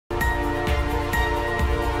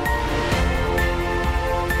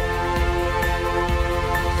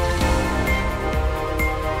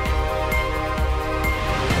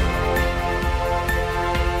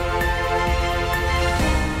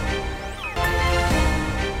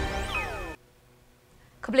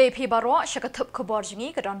Keblai pi baro syakatup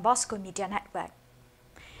Khuborjylla ke donbosco media network.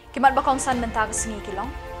 Kimat bakongsan mentah kesengi kilong.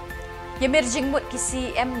 Yamir jingmut ki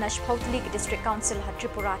CM Nashpotli ke district council ha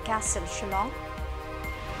Tripura Castle Shillong.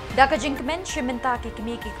 Daka jingkemen shimenta ki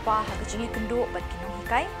kimi ki kpa ha kejingi kendu bat kinong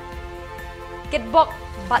hikai. Kitbok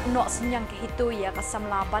bat no senyang ke hitu ya ka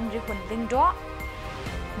Samla ban rihun lingdo.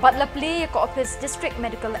 Bat lapli ko office district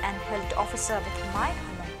medical and health officer bethamai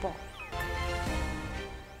hanongpo.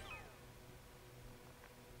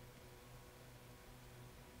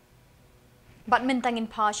 Bat mentangin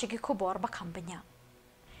pa ki Khubor bakampanya.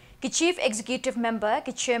 Ki chief executive member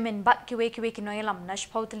ki chairman bat ki ki noyalam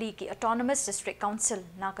Nashpotli ki autonomous district council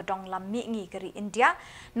NAKA dong lam mi kari India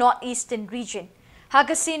North Eastern region.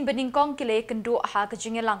 Hagasin beningkong kile kendu ha ka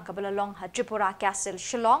jingelang ka balalong ha Tripura Castle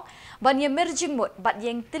Shillong ban yamir jingmut bat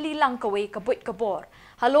yang telilang kawe kabut kabor.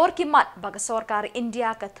 Halor ki mat baga sorkar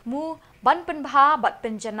India ka thmu ban penbha bat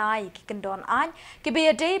penjanai ki kendon an ki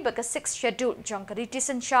beyade baga 6 schedule jong kari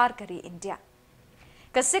tisanchar kari India.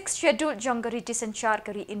 Ka 6 schedule jong kari tisanchar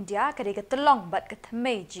kari India kari ka telong bat ka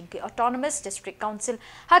thme jing ki autonomous district council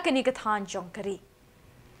ha kani ka than jong kari.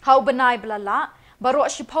 Hau benai blala Baro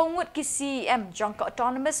shipaungut ki CM jong ka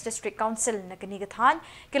autonomous district council na kanigatan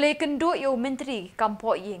kile kendo yo menteri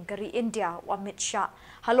kampo yeng kari India wa Amit Shah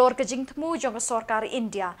halor ka jingtmu jong ka sorkar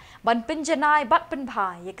India ban penjanai bat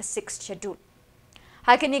penbha ye ka 6 schedule.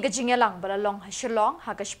 Hai kani ka jingelang balalong ha Shillong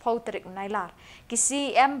ha ka shpautrik Nailar ki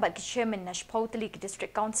CM bat ki chairman na shpautli ki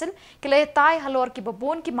district council kile tai halor ki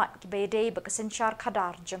babon ki mat ki bede ba ka sanchar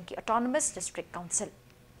khadar jong ki autonomous district council.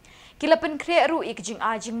 Kila penkre ru ikjing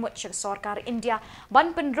ajing mut syak sorkar India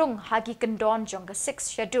ban penrung hagi kendon jong ka 6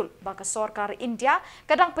 schedule baka sorkar India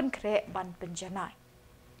kadang penkre ban penjanai.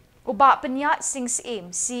 Uba penya sings aim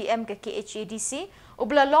CM ke KHADC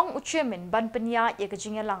ublalong uchemin ban penya ye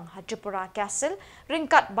kejingelang ha Tripura Castle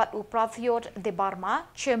ringkat bat u Prathyot de Barma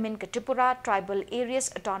chairman ke Tripura Tribal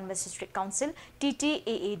Areas Autonomous District Council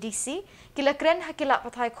TTAADC kila kren hakila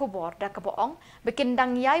pathai Khubor da kaboong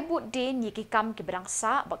bekendang yai but din yiki kam ki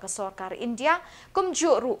berangsa baka sorkar India kum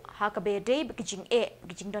juru ha kabede bekijing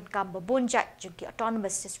bekijing don kam babunjat jengki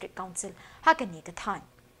Autonomous District Council ha kani kathan.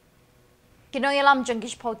 Kinoyalam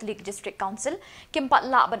jengkish Potlik District Council kimpat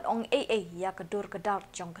la ban ong AA ya kedur kedar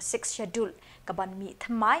jong ke 6 schedule kaban mi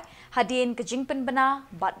thamai hadin ke jingpen bena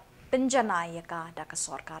bat penjana ya ka da ka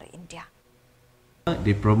sorkar India.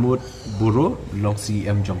 They promote bureau long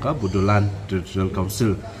CM jongka budolan territorial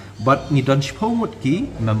council but ni don shpomut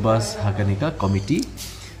ki members haganika committee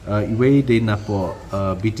iwe de napo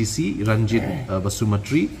BTC Ranjit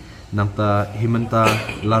Basumatri nangta Himanta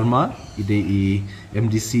Larma ide i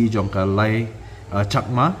MDC jongka Lai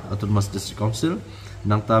Chakma Autonomous District Council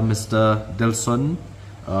nangta Mr. Delson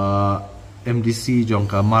MDC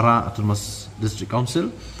jongka Mara Autonomous District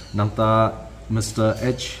Council nangta Mr.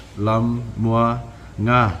 H. Lam Mua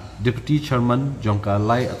Nga Deputy Chairman jongka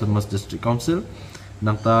Lai Autonomous District Council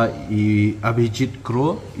nangta i Abhijit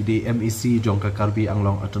Kro ide MEC jongka Karbi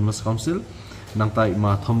Anglong Autonomous Council nangta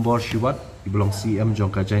ima Thombor Shiwat ibelong CM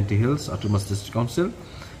jongka Giant Hills Autonomous District Council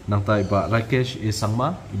nangta iba Rakesh E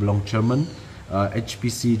Sangma ibelong Chairman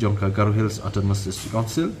HPC jongka Garo Hills Autonomous District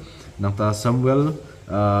Council nangta Samuel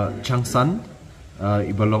Changsan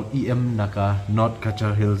ibelong EM NAKA North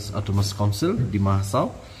Kachar Hills Autonomous Council di Mahasau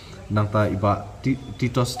nangta iba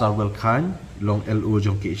Tito Starwell Khan long LO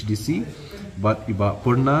jongka HDC but iba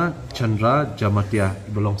Purna Chandra Jamatia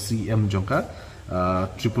ibelong CM jongka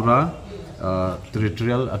Tripura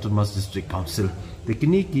Territorial Autonomous District Council.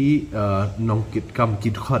 Tekini ki nongkit kam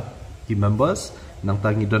kidkhot ki members nang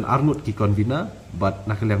tangi don arngut ki convener but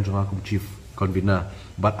nakaliang jong aku chief convener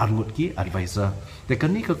but arngut ki advisor.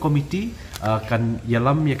 Tekani ke committee kan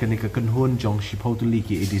yalam ya kani ke kenhun jong shipotuli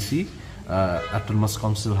ki ADC Autonomous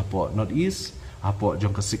Council hapo North East hapo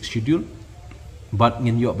jong ke 6 schedule but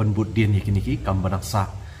ngin yo ban bud din ya kini ki kam banaksa.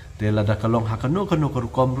 Tela da kalong hakano kanu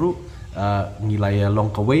karukom ru ngilai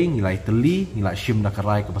long kawai ngilai teli ngilai shim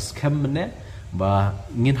nakarai ke baskem mene ba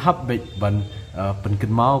ngin hab ban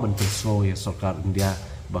penkenmau ban pensno ya sorkar India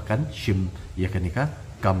bahkan shim ya kanika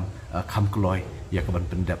kam kloy ya ke ban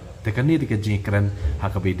pendap tekani dikajing keren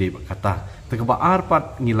hakabede kata tekaba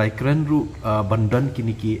arpat ngilai keren ru bandan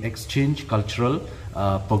kiniki exchange cultural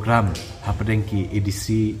program hapadeng ki ADC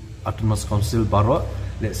Autonomous Council baro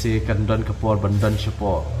let's say kandan kapor bandan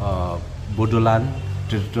syapo bodolan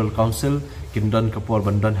Territorial Council, Kindan Kapor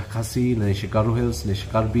Bandan Hakasi, Nesha Garo Hills,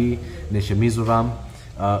 Nesha Karbi, Nesha Mizoram,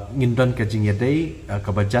 Ngindan Kajing Yadei,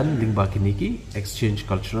 Kabajan, Lingba Kiniki, Exchange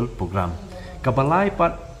Cultural Program. Kabalai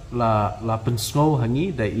pat la pensngo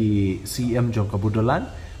hangi dai CM jong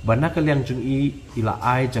kabudolan, banakal yang jung ila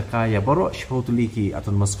ai jaka ya boro shpotuli ki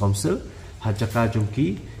Autonomous Council, hajaka jongki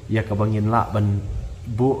ya kabangin la ban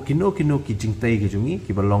bo kino ki jingtai ke jongi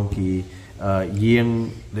ki balong ki yeng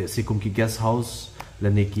le sikum ki guest house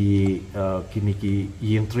lani ki kini ki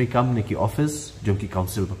yeng trikam ni ki office jongki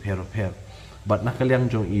council prepare but nakaliang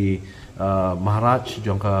jong i Maharaj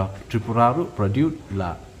jongka Tripura ru produce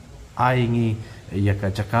la aingi ya ka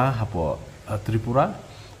jaka hapo Tripura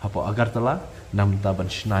hapo Agartala namta ban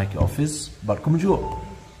shnai ki office but kumju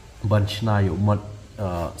ban shnai umat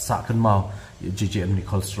sakan mau JJM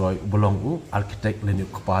Nicole Stroy belong architect leni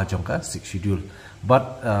kpa jongka 6 schedule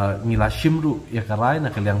but ngila shimru ya karai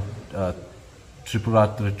nakaliang Tripura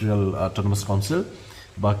Territorial Autonomous Council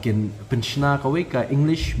bakin penshna kawe ka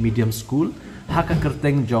English medium school haka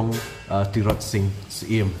kerteng jong tirot sing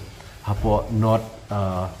sim hapo not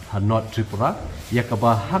Tripura ya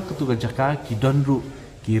kaba hak tu jaka ki donru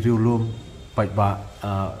ki riulum Peit ba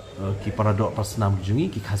ki paradok pasnam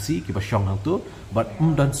jungi ki khasi ki basyong hang tu but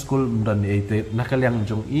dan school dan ete nakaliang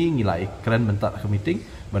jong i ngilai keren bentak ke meeting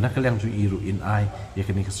banakaliang ju iru in ai ya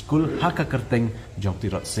kini ke school haka kerteng jong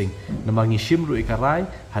tirot sing namangi shimru ikarai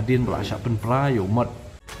hadin belasyak penpra yo mod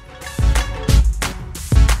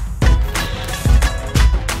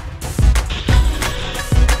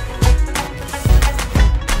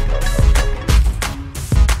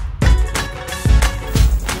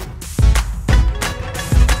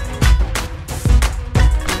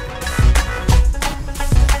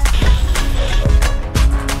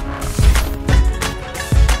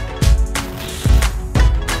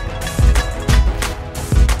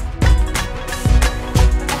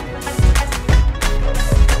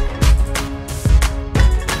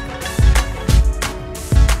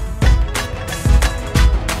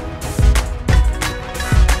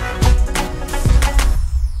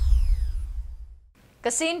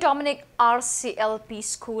Kasin Dominic RCLP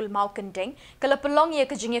School Maukendeng kalapelong ye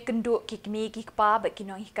kejing ye kenduk kikmi kikpa bak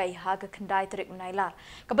kinong hikai haga kendai terik Nailar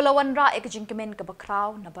kabelawan ra ye kejing kemen ke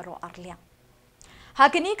bakrau na baro arliang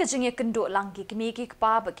hakini kejing ye kenduk lang kikmi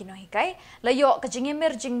kikpa bak kinong hikai layo kejing ye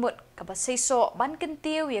merjing mut kaba seiso ban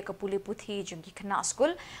kentiu ye ke puli puthi jung ki kena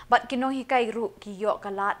school bat kinong hikai ru ki yo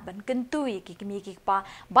kalat ban kentu ye kikmi kikpa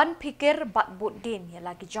ban pikir bat but din ye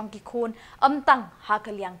lagi jong ki khun amtang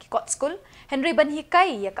hakaliang ki kot school Henry ban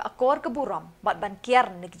hikai ya ka akor ke buram bat ban kiar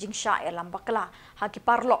ne kijing sha ya lambakla ha ki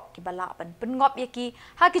parlok ki bala ban pengop ya ki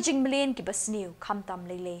ha kijing melin ki basniu khamtam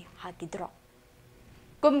lele ha ki drop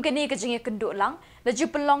kum kini kijing ya kenduk lang laju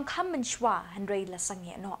pelong kham menshwa Henry la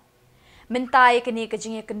sangye no mentai kini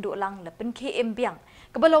kijing ya kenduk lang la pen km biang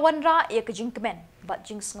kebalawan ra ya kijing kemen bat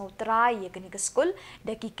jing sngo trai ya kini ke school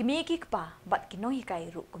da ki kimi ki kpa bat ki no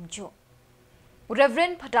hikai ru kumju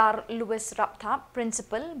Reverend Padar Louis Raptap,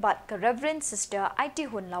 Principal, but ke Reverend Sister IT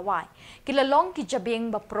Hun Lawai. Kila long ki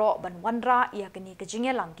jabing bapro ban wanra ia kini ke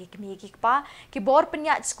jingelang ki kimi ki pa ki bor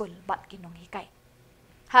penyat school bat ki nong hikai.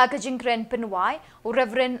 Ha ke jingkren penwai,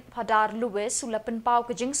 Reverend Padar Louis sula penpau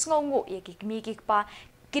ke jing sngongu ia ki kimi ki pa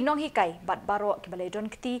ki nong hikai bat baro ki balai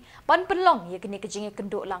don keti ban penlong ia kini ke jinge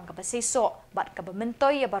kenduk lang ke baseso bat ke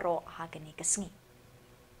bementoy ia baro ha kini ke sngi.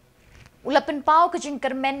 Ulapan pau kejing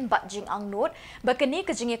kermen bat jing angnut bakani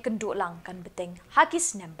kejing ye kenduk lang kan beteng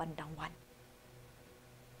hakis nem bandangwan.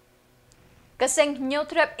 Kaseng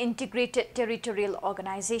Nyotrep Integrated Territorial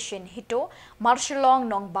Organization hito Shillong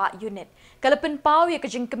nong ba unit kalapan pau ye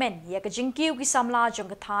kejing kemen ye kejing kiu ki Samla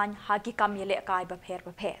jong kathan haki kam ye le kai ba pher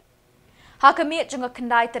hakami jong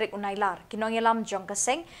kendai terik Nailar kinong yelam jong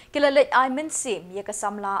kaseng kilalet ai men sim ye ka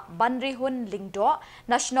Samla banri hun lingdo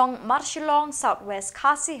nasionong Shillong Southwest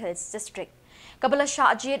Khasi Hills District kabala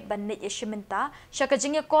shajit banit ye shiminta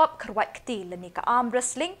shakajing ye kop khrwat kti lani ka arm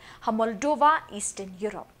wrestling ha Moldova Eastern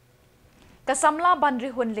Europe ka Samla banri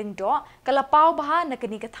hun lingdo kalapau baha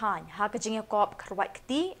nakani kathan hakajing ye kop khrwat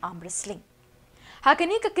kti arm wrestling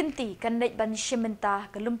Hakini kekenti kanait ban shiminta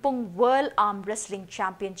kelumpung World Arm Wrestling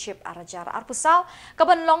Championship arajar arpusau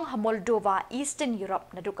kabanlong ha Moldova Eastern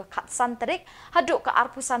Europe naduk ka khatsan terik haduk ka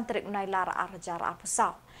arpusan terik Nailar arajar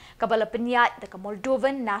arpusau kabala penyat da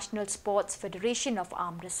Moldovan National Sports Federation of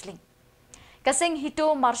Arm Wrestling kaseng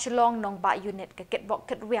hito Shillong nong ba unit ka kitbok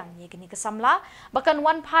kitwiang ye kini ka Samla bakan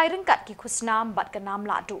wan phai rengkat ki khusnam bat ka nam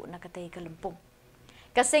la du na katay kelumpung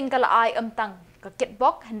kaseng kala ai amtang ka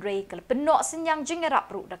kitbok Henry kala penok senyang jing erap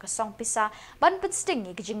ru da ka song pisa ban pensting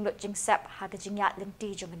ye jing lot jing sap ha ka jing yat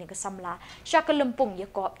lenti jong ni ka Samla sya ka lempung ye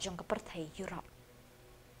kop jong ka perthai Europe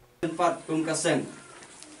tempat kum kaseng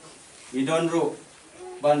idon ru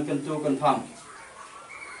ban kentu kan pham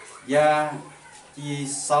ya ki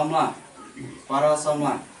Samla para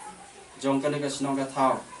Samla jong ka ne ka snong ka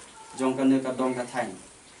thau jong ka ne ka dong ka thai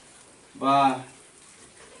ba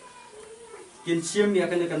kin chiam ya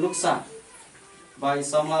ka ne ka nuksa by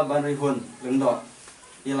Samla ban rihun lengdok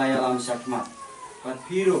ilaya lam syakmat pat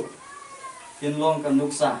piru Shillong kan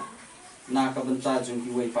nuksa NAKA benta jung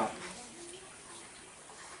ki wei pat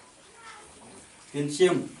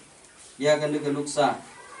Shim ya kan nuksa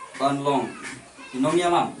ban long inong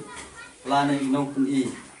yalam lana inong pun i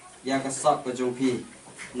ya kasap ke jung pi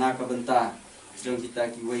NAKA benta jung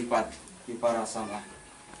kita ki wei pat ki para Samla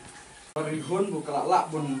rihun bu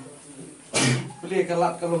kalak bun beli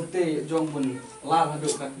kalat kalung te jong bun lar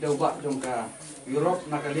haduk kat dewak jong ka Europe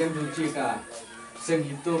NAKA liam jong ci ka seng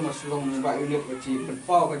itu masulong ba unit ci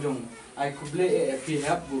penpau ka jong ai kuble e pi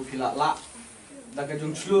hab bu pilak lak da ka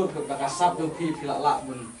jong slur ka kasap jong pi pilak lak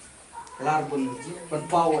bun lar bun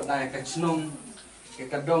penpau dai ka chnong ke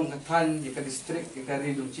kadong ka than ke ka district ke ka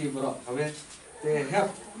ri jong ci bro kawe te hab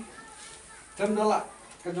tem dala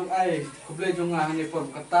ka jong ai kuble jong nga ni por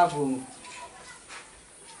kata bu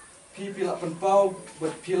pi pilak penpau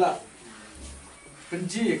buat pilak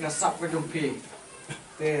penji kasap ka jong pi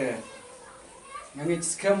te ngangit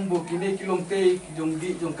scam bu kini kilong te jong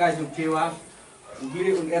di jong kai jong kewa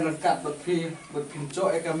ubli un en kat buat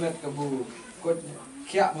pinco e kamet ka bu kot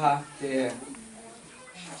kya ba te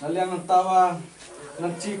naliang tawa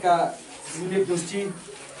nang ci ka unit jong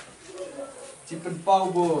ci penpau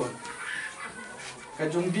bu ka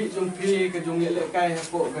jong di jong pi ka jong ele kai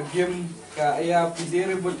ko ka game ka aya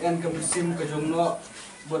pidere buat en ka musim ka jong no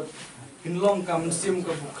buat pinlong ka musim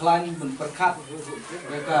ka buklan bun perkat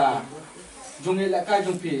ka jong ele kai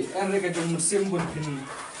jong pi en re ka jong musim bun pin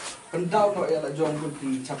pendau no ela jong bun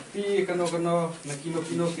pin chapi kano na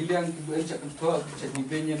kilo kiliang bu en chak tho chak ni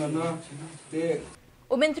benya no te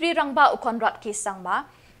Menteri Rangba Ukonrat Kisangma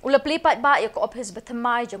Ulapli Peit ba ya ko office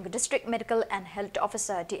bethamai jong District Medical and Health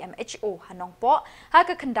Officer DMHO Hanongpo ha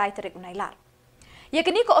ka kendai tarik Nailar. Ya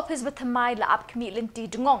kini ko office bethamai la ap kmi linti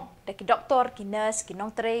dengong da ki doktor ki nurse ki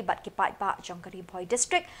nong tere bat ki Peit ba jong Khuborjylla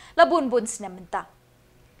district la bun snem menta.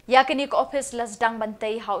 Ya kini ko office la sedang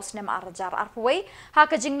bantai house nem arajar arpway ha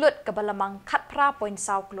ka jinglut ke balamang khat pra point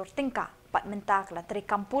saw klur tingka pat menta kala tere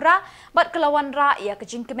kampura bat kelawan ra ya ke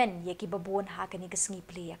jingkemen ya ki babun ha kini ke sengi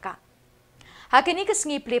pli ya ka. Hakini ke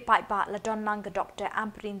sengi play Peit ba la don nang ke Dr.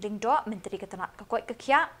 Amprin Lingdo Menteri Ketanat Kakoi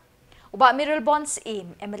Kekia Uba Miril Bonds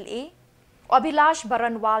Aim MLA Abilash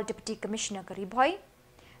Baranwal Deputy Commissioner Khuborjylla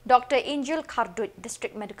Dr. Angel Khardut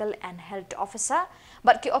District Medical and Health Officer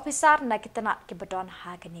bat ki officer na Ketanat ke badon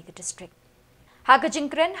hakini ke district Haga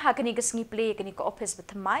jingkren hakini ke sengi play kini ke office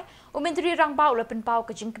bethamai Menteri Rangba ula penpau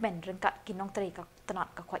ke jingkemen rengkat ki nong teri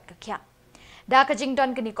Ketanat Kakoi Kekia Da ka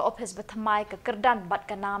jingdon kini ko office bethamai ke kerdan bat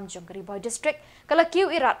ka nam jong Khuborjylla district kala kiu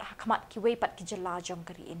irat hakmat ki wei pat ki Jylla jong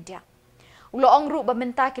kari India. Ulo ong ru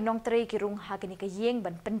bamenta ki nong tere ki rung ha kini ka yeng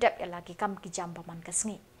ban pendep ya lagi kam ki jam paman ka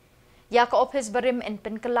sengi. Ya ka office barim en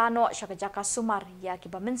penkelano syaka jaka sumar ya ki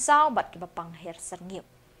bamensau bat ki bapang her serniu.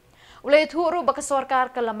 Ulai thuru baka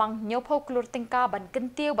sorkar ka lamang nyopau klur tingka ban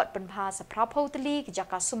kentiu bat penbha sa prapau teli ki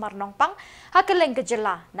jaka sumar nongpang ha ka leng ka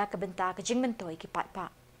Jylla na ka benta ka jingmentoi ki Peit ba.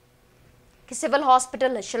 Ki civil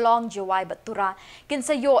hospital Shillong jiwai batura kin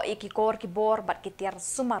sayo iki kor ki bor bat ki tiar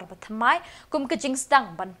sumar bathamai kum ke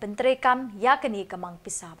jingstang ban pentrekam ya kani kamang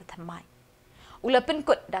pisa bathamai ulapin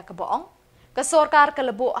kut da ka boong ka sorkar ka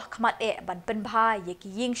labo ahmat e ban penbha ye ki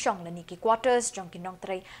ying shong lani ki quarters jong ki nong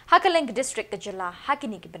tre hakaleng district ka Jylla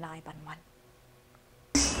hakini ki banai banwan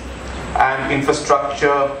and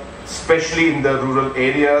infrastructure especially in the rural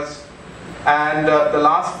areas and the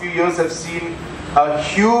last few years have seen a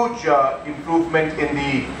huge improvement in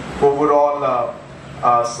the overall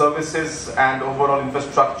services and overall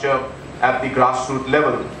infrastructure at the grassroots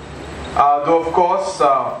level. Though of course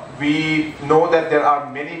we know that there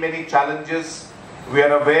are many challenges. We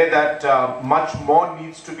are aware that much more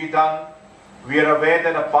needs to be done. We are aware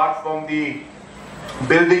that apart from the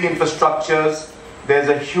building infrastructures, there's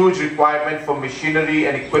a huge requirement for machinery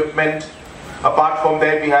and equipment. Apart from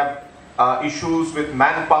that, we have issues with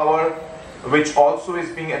manpower, which also is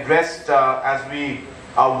being addressed as we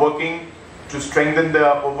are working to strengthen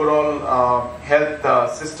the overall health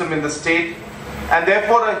system in the state, and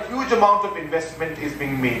therefore a huge amount of investment is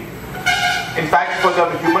being made. In fact, for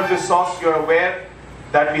the human resource, you are aware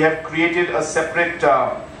that we have created a separate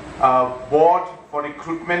board for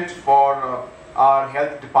recruitment for our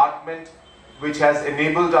health department, which has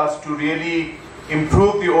enabled us to really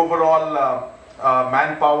improve the overall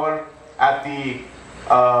manpower at the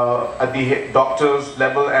doctors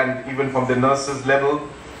level and even from the nurses level,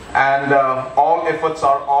 and all efforts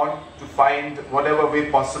are on to find whatever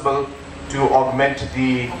way possible to augment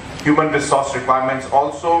the human resource requirements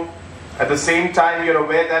also. At the same time, we are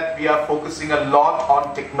aware that we are focusing a lot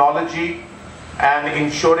on technology and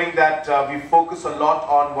ensuring that we focus a lot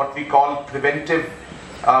on what we call preventive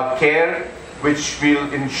care, which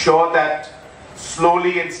will ensure that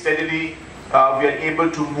slowly and steadily we are able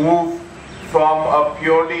to move from a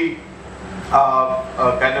purely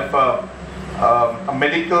kind of a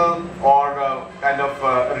medical or kind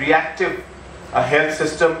of reactive health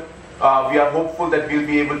system. We are hopeful that we'll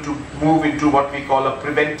be able to move into what we call a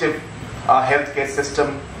preventive healthcare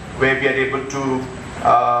system, where we are able to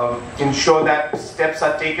ensure that steps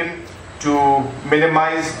are taken to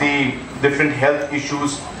minimize the different health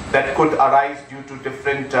issues that could arise due to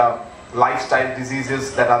different lifestyle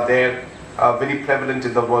diseases that are there, very prevalent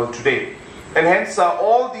in the world today. And hence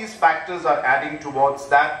all these factors are adding towards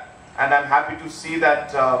that, and I'm happy to see that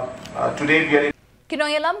today we are in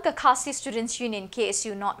Kinoyalam ka Khasi Students Union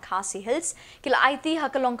KSU Not Khasi Hills kila IT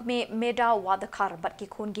hakalong me meda wadakar bat ki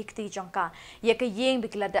khun gikti jongka ye ka yeng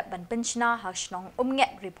bikla dat ban penchna hashnong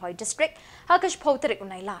umnget Repoi district hakash potrik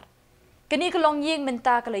Nailar kini kalong yeng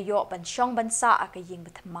menta kala yo ban shong ban sa aka yeng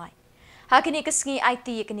bethamai hakini ka sngi IT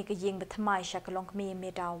ye kini ka yeng bethamai sha kalong me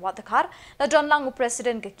meda wadakar la donlang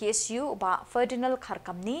president ka KSU ba Ferdinand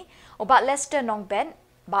Kharkamni ba Lester Nongben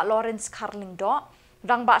ba Lawrence Carling do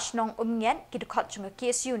Rang bashnong umngen kidukot chunga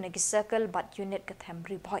KSU nagi circle bat unit ka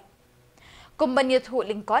thembri boy. Kumbanya thu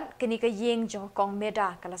lingkon kini ka yeng jong kong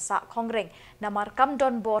meda kalasa kongreng namar kam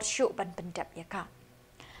donbosco ban pendap yaka.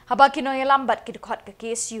 Haba kinoy lambat kidukot ka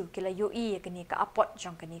KSU kila UI kini ka apot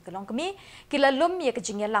jong kini ka longkami kila lum ya ka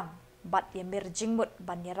jingyalang bat ya mir jingmut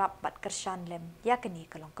ban yarap bat kershan lem ya kini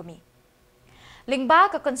ka longkami. Lingba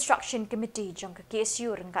ka construction committee jong ka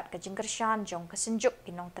KSU rengkat ka jingkershan jong ka senjuk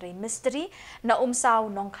kinong train mystery na umsaw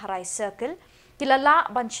nong karai circle kilala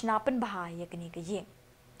ban chnapen bahaya kini ka yeng.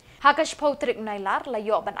 Hakash potrik Nailar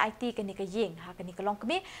layo ban IT kini ka yeng ha kini ka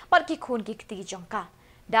longkami bat ki khun gikti jong ka.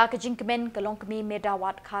 Da ka jingkemen ka longkami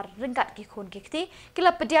medawat kar rengkat ki khun gikti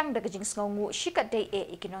kila pediang da ka jing sngongu shikat day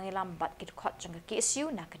ikinong ilam bat ki khot jong ka KSU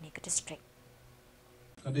na kini ka district.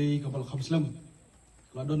 Kadai kapal khamslam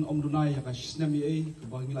Ladon om dunai ya kasisnam ye ke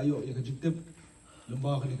bangi layo ya ke jitep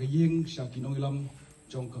lemba ke ke yeng syaki nongilam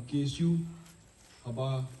jong ke KSU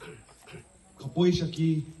haba kapoi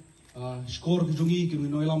syaki skor ke jongi ke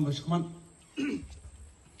nongilam baskman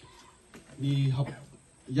ni hab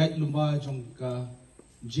yait lemba jong ke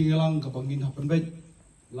jingelang ke bangin hapen bet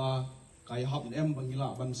la kai hab em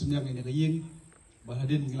bangila ban senyang ni ke yeng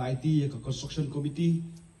balhadin ngila IT ya ke construction committee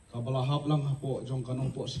ka bala hab lang hapo jong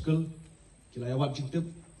kanong po sikel kila yawat jintip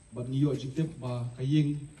bat ngiyo jintip ba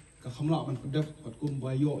kayeng ka khamla ban pedap bat kum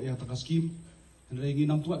ba yo ya takaskim henry ngi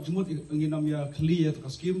nam tuat jumut ngi nam ya khli ya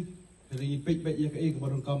takaskim henry ngi pek ya ka e ka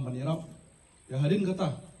barung kam ban yarap ya hadin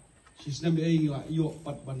kata sisnem e ngi la yo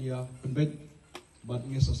pat ban ya penbet bat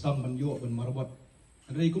ngi sastang ban yo ban marabat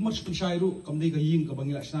henry kumat speshairu kam dei kayeng ka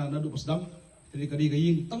bangila sna nadu pasdang henry kadi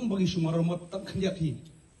kayeng tang bagi sumaramot tang khandiat hi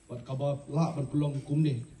bat ka ba la ban pulong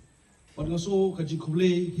kumne Pada ngaso kaji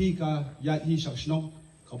kuble hi ka ya hi saksnong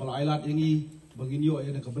kabala ailat yangi bagin yo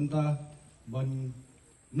ya ka benta ban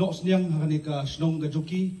no sniang hane ka snong ga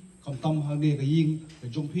joki kam tam hane ka ying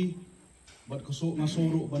ka jongpi bat kaso ngaso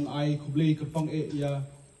ru ban ai kuble kerpang ya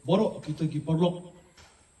borok kita ki porlok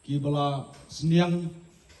ki bala sniang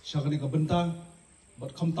sakane ka benta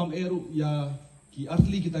bat kam tam ru ya ki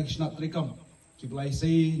asli kita ki snat rekam ki blai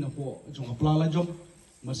sei na po jong apla la jom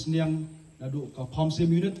masniang nadu ka pamsim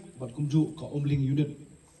unit bat kumju ka omling unit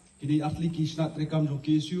kini atli ki snat rekam jo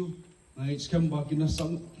KSU ngai scam ba kina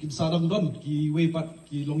sang kin sadang don ki we pat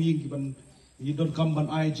ki longying ki ban ni don kam ban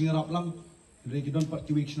ai jingarap lang re ki don pat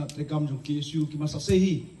ki we snat rekam jo KSU ki masa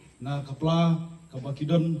sehi na kapla ka ba ki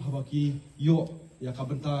don haba ki yo ya ka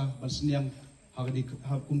benta ban seniang hagani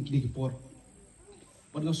hakum kini ki por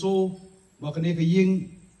ban so ba kane ka ying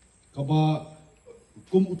ka ba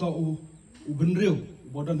kum utau u benreu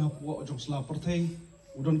bodan hapu jong slap perthei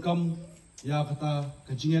udon kam ya kata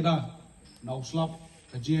kajingeda na uslap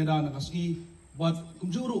kajingeda na kaski bat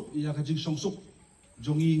kumjuru ya kajing songsuk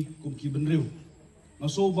jongi kumki benreu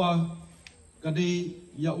nasoba kade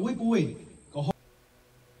ya uwe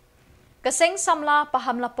Kaseng Samla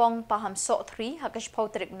paham lapong paham so 3 hakash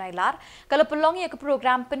potrik Nailar kalau pelong ya ke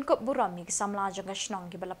program penkup burami ke Samla jong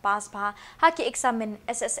kasnong ki balapas pa haki eksamen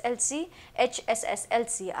SSLC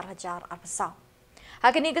HSSLC arhajar arpasau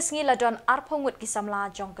Hakini kesngi ladon arpongut ki Samla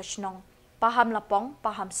jong kasnong paham lapong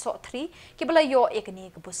paham so 3 ki balayo ekni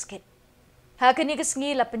ke busket Hakini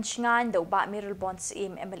kesngi la penchingan do ba Mirul Bonds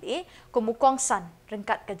MLA kumukong san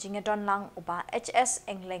rengkat ka jingadon lang uba HS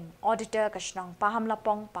Engling auditor kasnong paham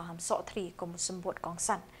lapong paham so 3 kumusembut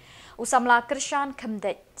kongsan usamla Krishan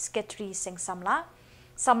Khamdet secretary sing Samla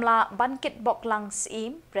Samla Bankit Boklang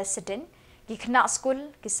President ki kena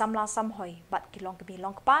skul ki Samla samhoi bat ki long kebi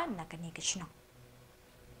long kepa NAKA ni ke Shillong.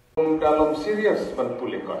 Dalam serius ban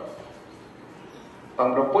pulikot.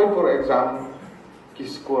 Tang point for exam ki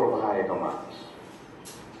skor bahaya kamas.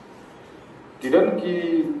 Tidak ki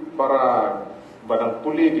para badang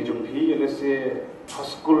puli ki jumpi elese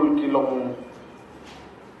haskul ki long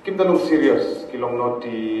kim dalung serius ki long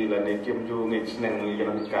noti lane kim ju ngi sneng li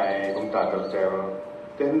kan kai kom ta ter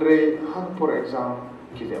tenre hang for exam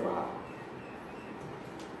ki le bah.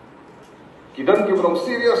 Kidan ki long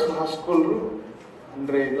serius haskul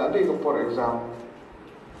Andre lade ko for exam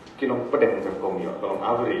kilong pedeng ter kom yo kolong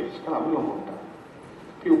average kana belum monta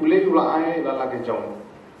pi uble ula ai la lage jong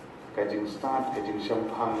kajing start kajing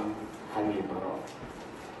champagne hangi baro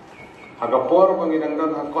haga por banginang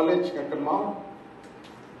dan ha college ka kenmau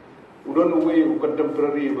udon uwe u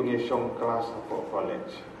contemporary bangi shong class apa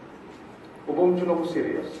college ubom juno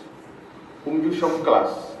serious ju shong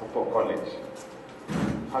class apa college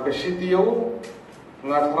haga sitio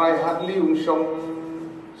ngatrai hadli shong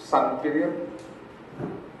sun period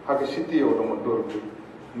haga sitio nomor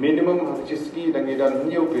 2 minimum haga chiski dangi dan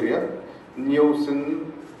new period new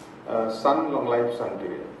sun long life sun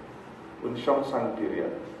period unshong sun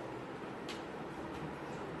period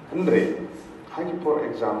Andre hagi for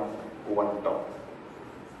exam one top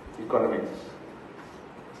economics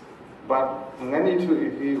but ngani tu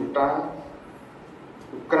ifi uta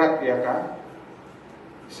ukrat ya ka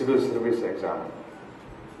civil service exam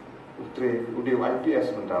Utri udi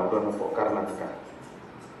IPS menda udah nampak Karnataka.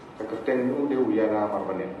 Kekerten udi uyana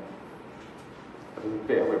marbanin.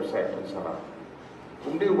 Ada website dan salah.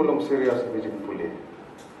 Udi belum serius bijak pulih.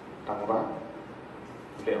 Tangba,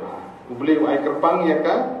 lewa. Ubeli ai kerpang ya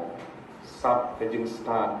ka? Sab kejing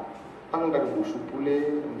start. Tang dak busu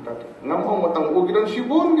pulih. Ngam matang ugidan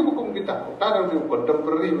sibun gi bukum kita. Tadang di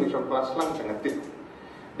contemporary mission kelas lang sangat tip.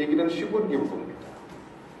 Digidan sibun gi bukum kita.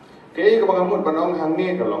 Kaya kabangamon panong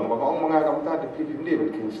hangi kalong bangong mga kamta de hindi ben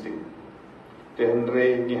kinsting.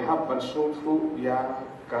 Tenre ni hap ban sufu ya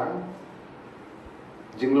ka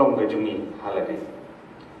jinglong ga jungi haladi.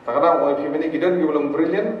 Takada oi pimeni gidan gi belum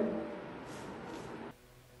brilliant.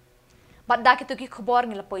 Badda kitu ki khubor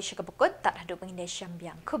ngilapoi shikabukut tak hadu pengindai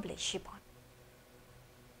syambiang kuble shibon.